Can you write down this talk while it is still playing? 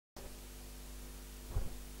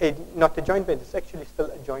not a joint venture, it's actually still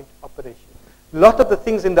a joint operation. A lot of the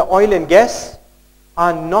things in the oil and gas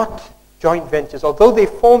are not joint ventures. Although they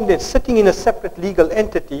formed and sitting in a separate legal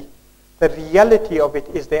entity, the reality of it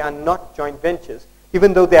is they are not joint ventures.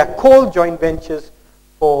 Even though they are called joint ventures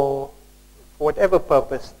for whatever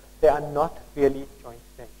purpose, they are not really joint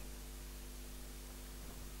ventures.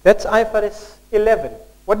 That's IFRS 11.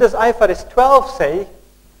 What does IFRS 12 say?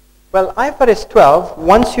 Well, IFRS 12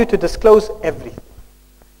 wants you to disclose everything.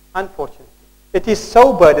 Unfortunately, it is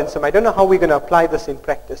so burdensome. I don't know how we're going to apply this in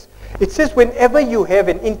practice. It says whenever you have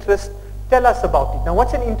an interest, tell us about it. Now,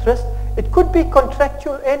 what's an interest? It could be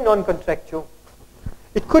contractual and non-contractual.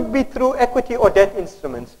 It could be through equity or debt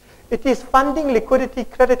instruments. It is funding, liquidity,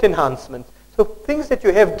 credit enhancement. So things that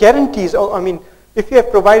you have guarantees, or if you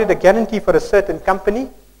have provided a guarantee for a certain company,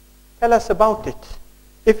 tell us about it.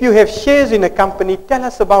 If you have shares in a company, tell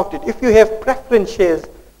us about it. If you have preference shares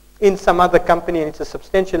in some other company and it's a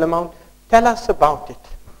substantial amount, tell us about it.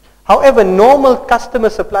 However, normal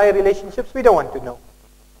customer-supplier relationships, we don't want to know.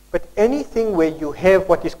 But anything where you have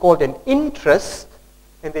what is called an interest,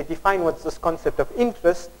 and they define what's this concept of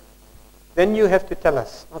interest, then you have to tell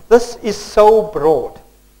us. Now, this is so broad.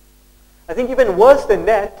 I think even worse than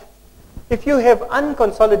that, if you have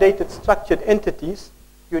unconsolidated structured entities,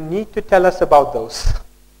 you need to tell us about those.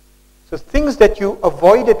 So things that you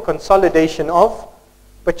avoided consolidation of,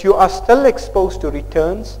 but you are still exposed to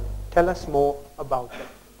returns, tell us more about them.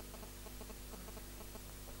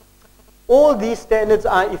 All these standards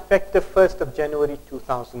are effective 1st of January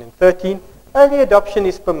 2013. Early adoption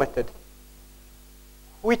is permitted.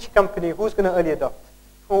 Which company, who's going to early adopt?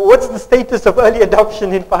 What's the status of early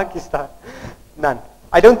adoption in Pakistan? None.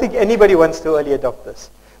 I don't think anybody wants to early adopt this.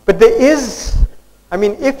 But there is,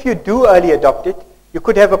 if you do early adopt it, you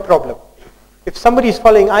could have a problem. If somebody is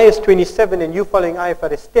following IAS 27 and you following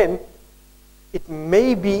IFRS 10, it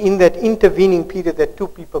may be in that intervening period that two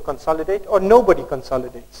people consolidate or nobody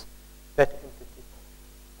consolidates that entity.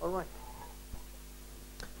 All right.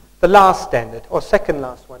 The last standard, or second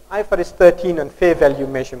last one, IFRS 13 on fair value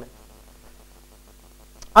measurement.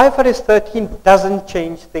 IFRS 13 doesn't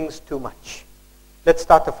change things too much. Let's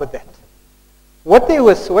start off with that. What they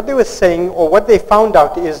were saying, or what they found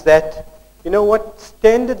out, is that,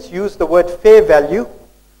 standards use the word fair value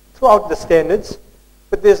throughout the standards,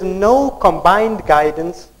 but there's no combined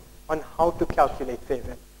guidance on how to calculate fair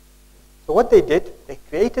value. So what they did, they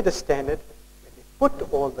created a standard where they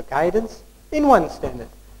put all the guidance in one standard.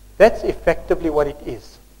 That's effectively what it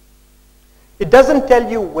is. It doesn't tell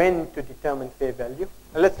you when to determine fair value.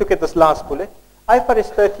 Now let's look at this last bullet. IFRS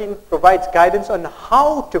 13 provides guidance on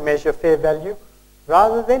how to measure fair value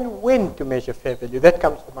rather than when to measure fair value. That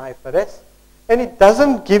comes from IFRS. And it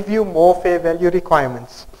doesn't give you more fair value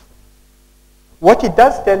requirements. What it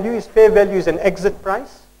does tell you is fair value is an exit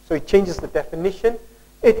price. So it changes the definition.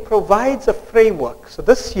 It provides a framework. So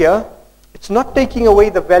this here, it's not taking away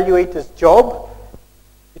the valuator's job.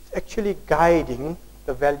 It's actually guiding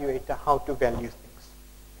the valuator how to value things.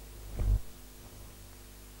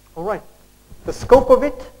 All right. The scope of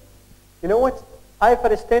it, you know what?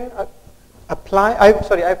 IFRS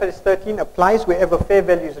 13 applies wherever fair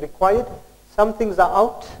value is required. Some things are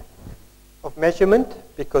out of measurement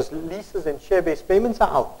because leases and share-based payments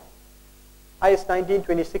are out. IAS 19,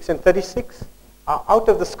 26, and 36 are out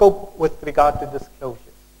of the scope with regard to disclosures.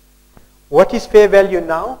 What is fair value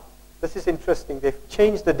now? This is interesting. They've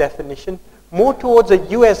changed the definition more towards a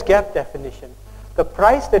US GAAP definition. The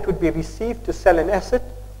price that would be received to sell an asset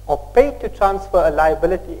or paid to transfer a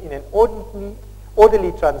liability in an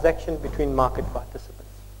orderly transaction between market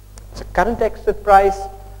participants. It's a current exit price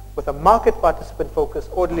with a market participant focused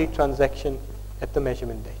orderly transaction at the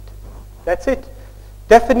measurement date. That's it.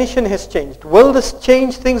 Definition has changed. Will this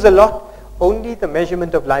change things a lot? Only the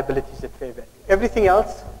measurement of liabilities at fair value. Everything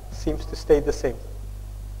else seems to stay the same.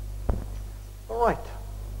 All right.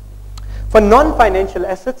 For non-financial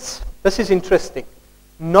assets, this is interesting.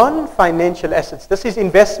 Non-financial assets, this is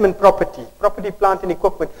investment property, property, plant, and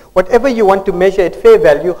equipment. Whatever you want to measure at fair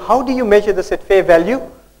value, how do you measure this at fair value?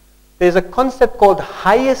 There's a concept called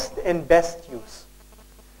highest and best use.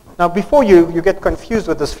 Now, before you get confused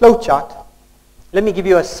with this flow chart, let me give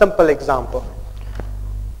you a simple example.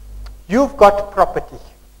 You've got property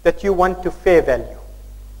that you want to fair value.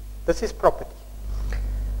 This is property.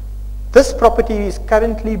 This property is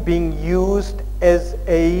currently being used as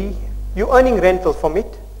you're earning rental from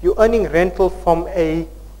it. You're earning rental from a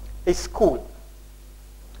school.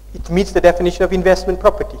 It meets the definition of investment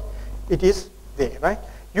property. It is there, right?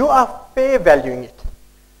 You are fair valuing it.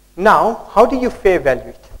 Now, how do you fair value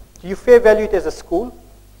it? Do you fair value it as a school?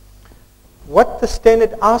 What the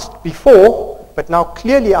standard asked before, but but now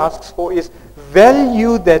clearly asks for is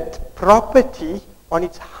value that property on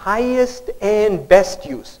its highest and best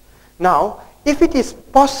use. Now, if it is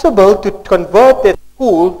possible to convert that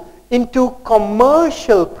school into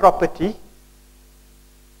commercial property,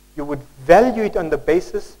 you would value it on the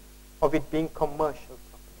basis of it being commercial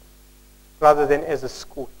property rather than as a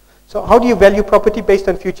school. So how do you value property? Based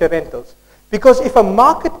on future rentals. Because if a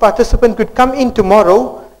market participant could come in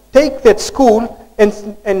tomorrow, take that school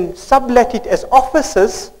and sublet it as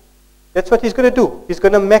offices, that's what he's going to do. He's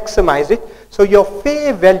going to maximize it. So your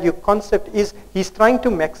fair value concept is he's trying to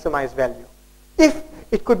maximize value. If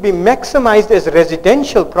it could be maximized as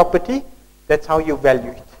residential property, that's how you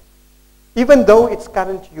value it. Even though its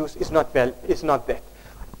current use is not that.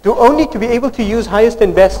 Only to be able to use highest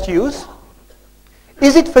and best use,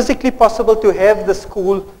 is it physically possible to have the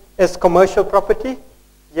school as commercial property?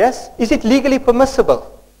 Yes. Is it legally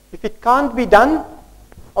permissible? If it can't be done,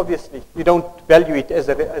 obviously, you don't value it as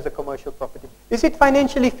a commercial property. Is it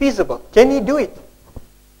financially feasible? Can he do it?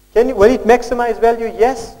 Will it maximize value?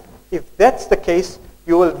 Yes. If that's the case,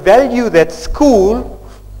 you will value that school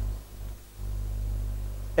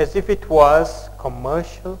as if it was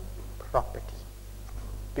commercial property.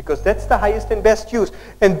 Because that's the highest and best use.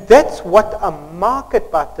 And that's what a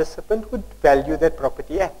market participant would value that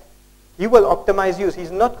property at. He will optimize use.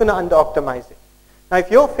 He's not going to under-optimize it. Now, if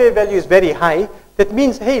your fair value is very high, that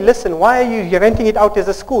means, hey, listen, why are you renting it out as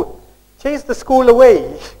a school? Chase the school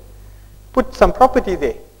away. Put some property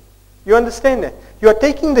there. You understand that? You are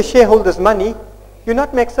taking the shareholder's money. You're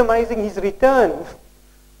not maximizing his return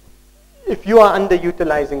if you are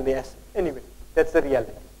underutilizing the asset. Anyway, that's the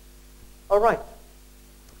reality. All right.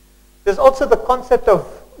 There's also the concept of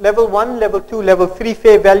level 1, level 2, level 3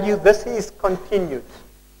 fair value. This is continued.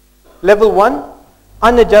 Level 1,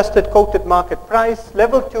 unadjusted quoted market price.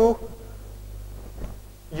 Level 2,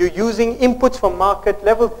 you're using inputs from market.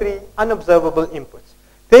 Level 3, unobservable inputs.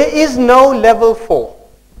 There is no level 4.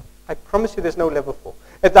 I promise you there's no level 4.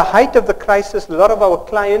 At the height of the crisis, a lot of our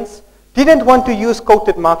clients didn't want to use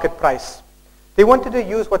quoted market price. They wanted to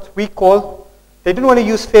use what we call, they didn't want to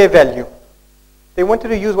use fair value. They wanted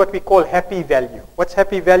to use what we call happy value. What's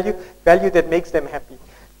happy value? Value that makes them happy.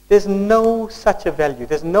 There's no such a value.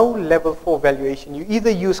 There's no level 4 valuation. You either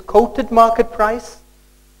use quoted market price,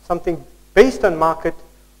 something based on market,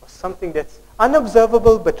 or something that's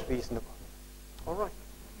unobservable but reasonable. All right.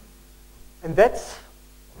 And that's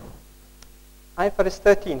IFRS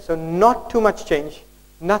 13. So not too much change,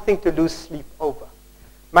 nothing to lose sleep over.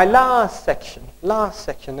 My last section.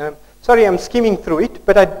 Sorry, I'm skimming through it,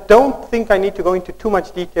 but I don't think I need to go into too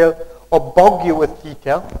much detail or bog you with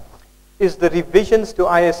detail, is the revisions to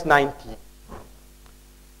IAS 19.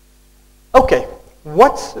 Okay,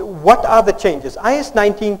 what are the changes? IAS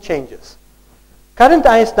 19 changes. Current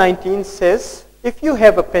IAS 19 says if you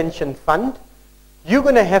have a pension fund, you're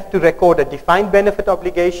going to have to record a defined benefit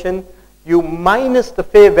obligation, you minus the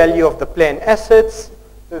fair value of the plan assets,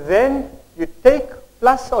 then you take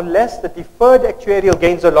plus or less the deferred actuarial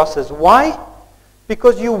gains or losses. Why?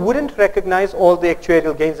 Because you wouldn't recognize all the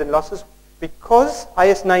actuarial gains and losses because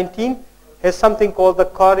IAS 19 has something called the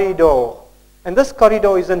corridor. And this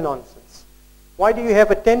corridor is a nonsense. Why do you have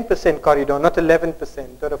a 10% corridor, not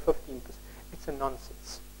 11% or a 15%? It's a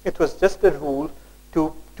nonsense. It was just a rule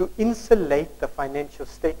to insulate the financial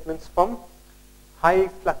statements from high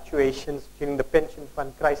fluctuations during the pension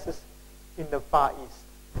fund crisis in the Far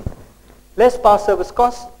East. Less past service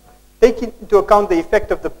costs, take into account the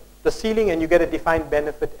effect of the ceiling and you get a defined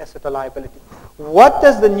benefit asset or liability. What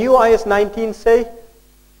does the new IAS 19 say?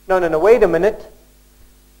 No, wait a minute.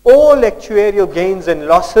 All actuarial gains and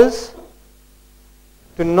losses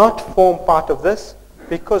do not form part of this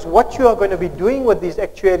because what you are going to be doing with these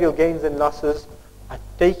actuarial gains and losses are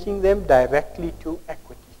taking them directly to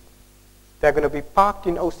equity. They're going to be parked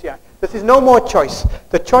in OCI. This is no more choice.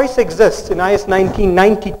 The choice exists in IAS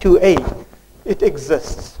 1992A. It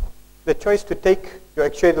exists. The choice to take your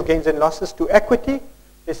actuarial gains and losses to equity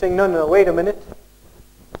is saying, no, wait a minute.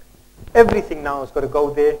 Everything now is going to go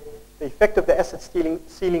there. The effect of the asset ceiling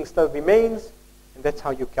still remains, and that's how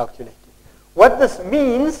you calculate it. What this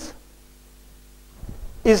means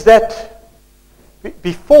is that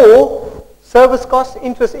before service costs,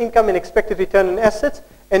 interest income, and expected return on assets,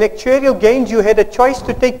 and actuarial gains you had a choice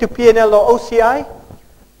to take to P&L or OCI.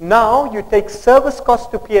 Now you take service costs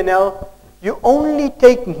to P&L. You only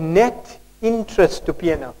take net interest to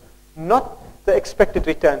P&L, not the expected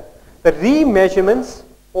return. The remeasurements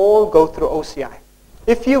all go through OCI.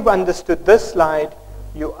 If you've understood this slide,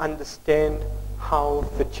 you understand how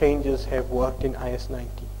the changes have worked in IAS 19.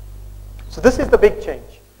 So this is the big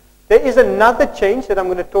change. There is another change that I'm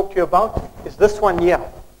going to talk to you about, is this one here.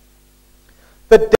 The